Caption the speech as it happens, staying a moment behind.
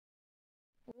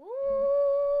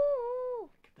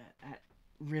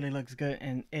really looks good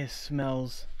and it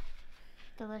smells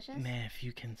delicious. Man, if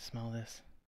you can smell this.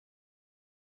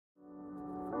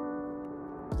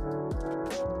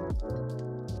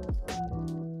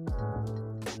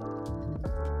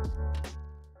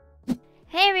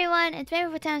 Hey everyone, it's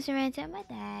Maybe for Time to Rant and my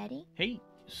daddy. Hey,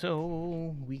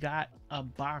 so we got a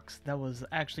box that was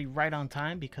actually right on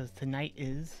time because tonight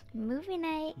is movie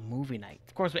night. Movie night.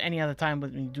 Of course, with any other time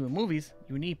when you're doing movies,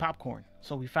 you need popcorn.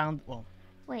 So we found, well,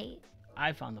 wait.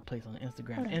 I found the place on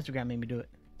Instagram. Hold on. Instagram made me do it.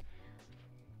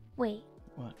 Wait.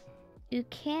 What? You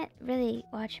can't really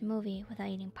watch a movie without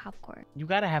eating popcorn. You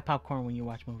gotta have popcorn when you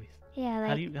watch movies. Yeah, like.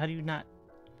 How do you not?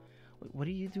 What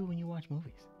do you do when you watch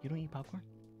movies? You don't eat popcorn?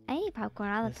 I eat popcorn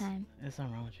all the time. There's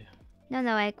something wrong with you. No,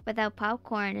 like without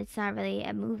popcorn, it's not really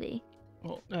a movie.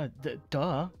 Well,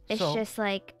 duh. It's just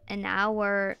like an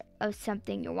hour of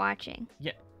something you're watching.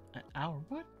 Yeah, an hour.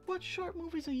 What short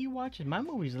movies are you watching? My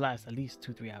movies last at least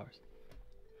 2-3 hours.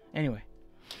 Anyway,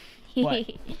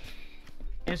 but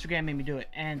Instagram made me do it,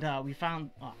 and I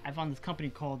found this company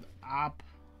called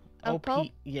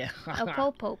Opopop. Yeah.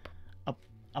 Opopop.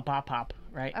 Opopop,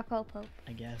 right? Opopop.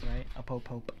 I guess, right?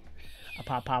 Opopop.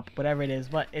 Opopop, whatever it is,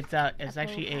 but it's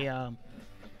actually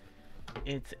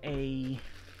it's a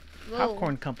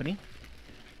popcorn company.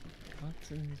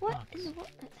 What's in this box?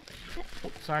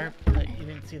 Oh, sorry, you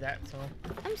didn't see that, so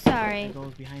I'm sorry. it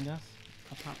goes behind us.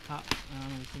 Pop.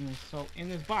 What's in this? So in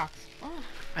this box,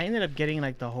 I ended up getting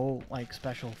like the whole like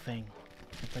special thing.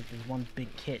 It's like this one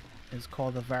big kit. It's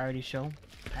called the Variety Show.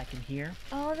 Back in here.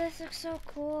 Oh, this looks so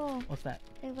cool. What's that?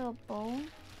 A little bowl.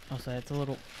 Oh, so it's a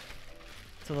little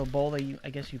bowl that you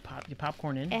pop your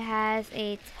popcorn in. It has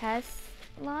a test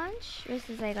launch. This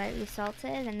is like lightly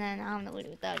salted, and then I don't know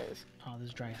what that is. Oh, this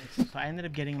is dry ice. So I ended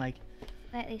up getting like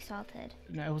lightly salted.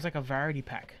 No, it was like a variety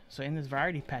pack. So in this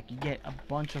variety pack, you get a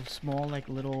bunch of small like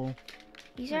little.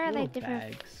 These are like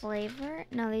different bags. Flavor.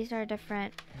 No, these are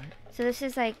different. Right. So this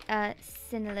is like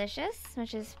Cinnalicious,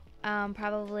 which is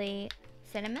probably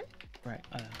cinnamon. Right.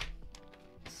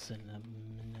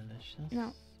 Cinnamonalicious.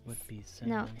 No. Would be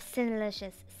cinnamon. No,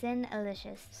 Cinnalicious.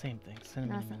 Cinnalicious. Same thing.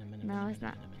 Cinnamon. No, it's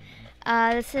not.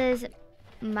 This is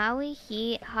Maui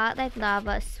Heat, hot like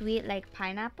lava, sweet like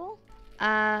pineapple.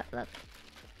 Look.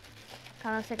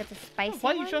 Kind of looks like it's a spicy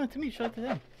Why are you one. showing it to me? Show it to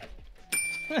them.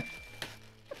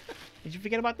 Did you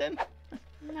forget about them?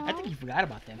 No. I think you forgot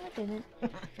about them. I didn't.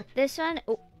 This one,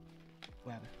 oh.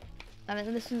 What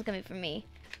happened? This one's gonna be for me.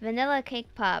 Vanilla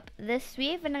cake pop. This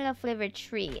sweet vanilla flavored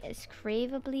treat is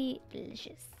craveably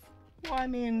delicious. Well, I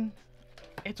mean,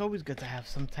 it's always good to have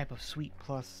some type of sweet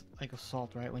plus like a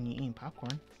salt, right? When you're eating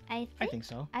popcorn. I think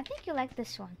so. I think you like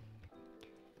this one.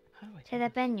 How do I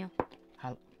Jalapeño.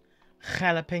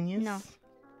 Jalapenos? No.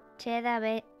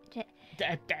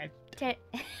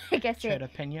 I guess it.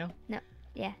 Jalapeño? No.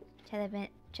 Yeah. Jalapeño.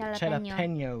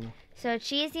 Jalapeño. So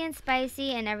cheesy and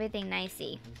spicy and everything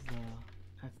nicey.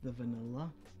 That's the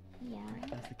vanilla. Yeah. Right,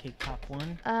 that's the cake pop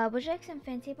one. Would you like some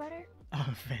fancy butter?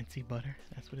 Oh, fancy butter.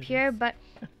 That's what it Pure is.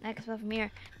 I can spell from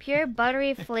here. Pure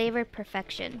buttery flavored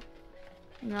perfection.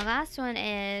 And the last one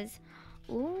is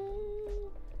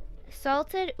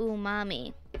salted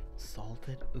umami.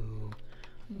 Salted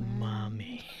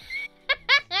umami.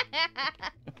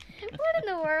 What in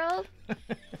the world?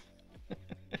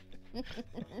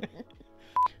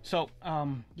 So,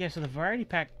 yeah, so the variety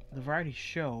pack, the variety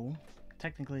show,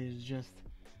 technically is just,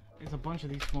 it's a bunch of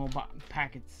these small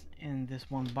packets in this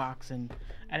one box, and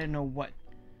I didn't know what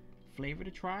flavor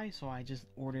to try, so I just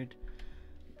ordered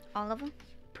all of them.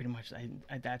 Pretty much,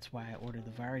 that's why I ordered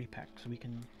the variety pack, so we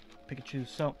can pick and choose.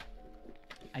 So,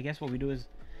 I guess what we do is,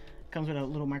 it comes with a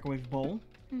little microwave bowl,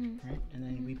 right? And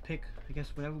then we pick, I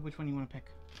guess, which one you want to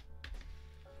pick.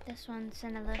 This one's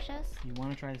Cinnalicious. You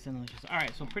want to try the Cinnalicious. All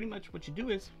right, so pretty much what you do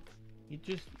is, you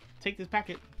just take this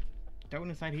packet, throw it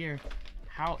inside here.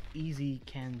 How easy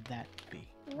can that be?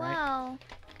 Well,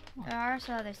 there are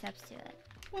some other steps to it.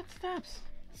 What steps?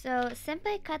 So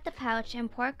simply cut the pouch and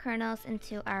pour kernels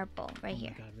into our bowl right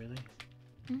here. Oh my god, really?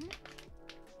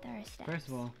 There are steps. First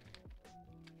of all,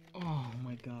 oh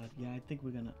my god, yeah, I think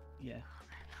we're gonna, yeah.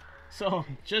 So,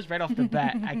 just right off the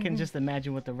bat, I can just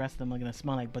imagine what the rest of them are gonna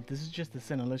smell like, but this is just the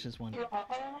Cinnalicious one.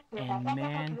 And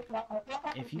man,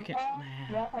 if you can,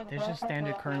 there's just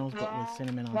standard kernels, but with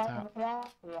cinnamon on top.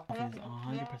 It is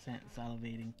 100%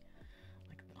 salivating.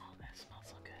 Like, oh, that smells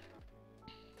so good.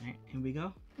 Alright, here we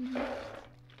go.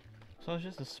 So it's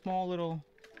just a small little,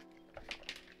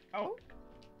 oh,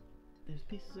 there's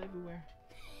pieces everywhere.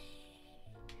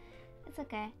 It's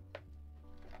okay.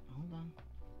 Hold on.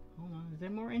 Is there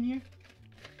more in here?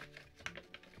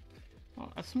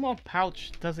 A small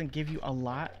pouch doesn't give you a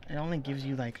lot. It only gives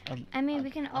you like a. I mean, we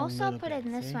can also put it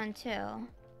in this see? one too.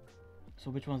 So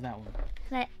which one's that one?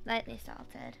 Lightly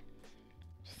salted.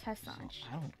 Just test launch.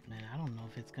 So I don't know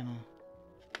if it's gonna.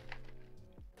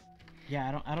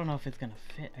 Yeah, I don't know if it's gonna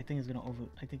fit. I think it's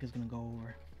gonna go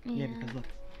over. Yeah, because look.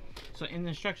 So in the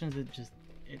instructions,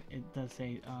 it does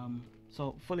say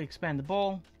so fully expand the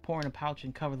bowl, pour in a pouch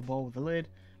and cover the bowl with the lid.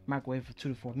 Microwave for 2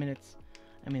 to 4 minutes.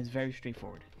 I mean, it's very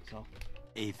straightforward. So.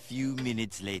 A few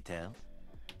minutes later.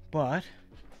 But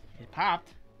it popped.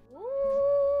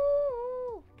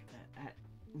 Ooh. That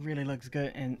really looks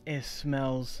good, and it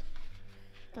smells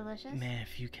Delicious. Man,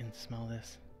 if you can smell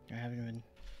this, I haven't even.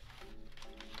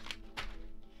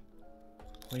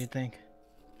 What do you think?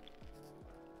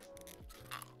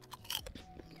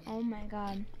 Oh my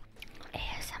god.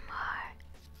 ASMR.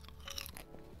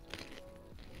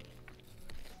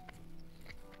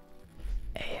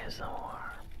 ASMR.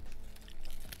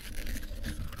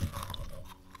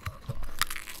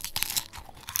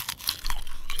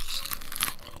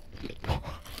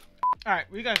 Alright,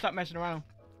 we gotta stop messing around.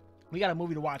 We got a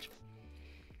movie to watch.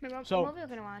 So, what movie are we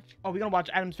gonna watch? Oh, we're gonna watch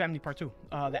Addams Family Part 2.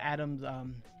 The Addams,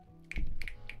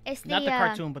 it's not the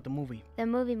cartoon, but the movie. The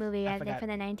movie, I think, from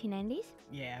the 1990s.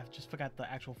 Yeah, I just forgot the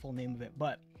actual full name of it.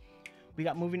 But we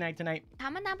got movie night tonight.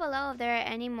 Comment down below if there are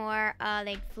any more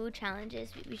like food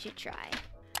challenges we should try.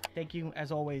 Thank you,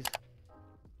 as always.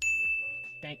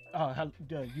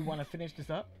 You want to finish this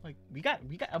up? Like we got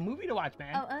a movie to watch,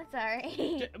 man. Oh, I'm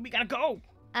sorry. We gotta go.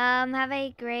 Have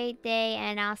a great day,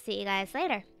 and I'll see you guys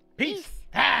later. Peace.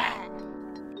 Peace.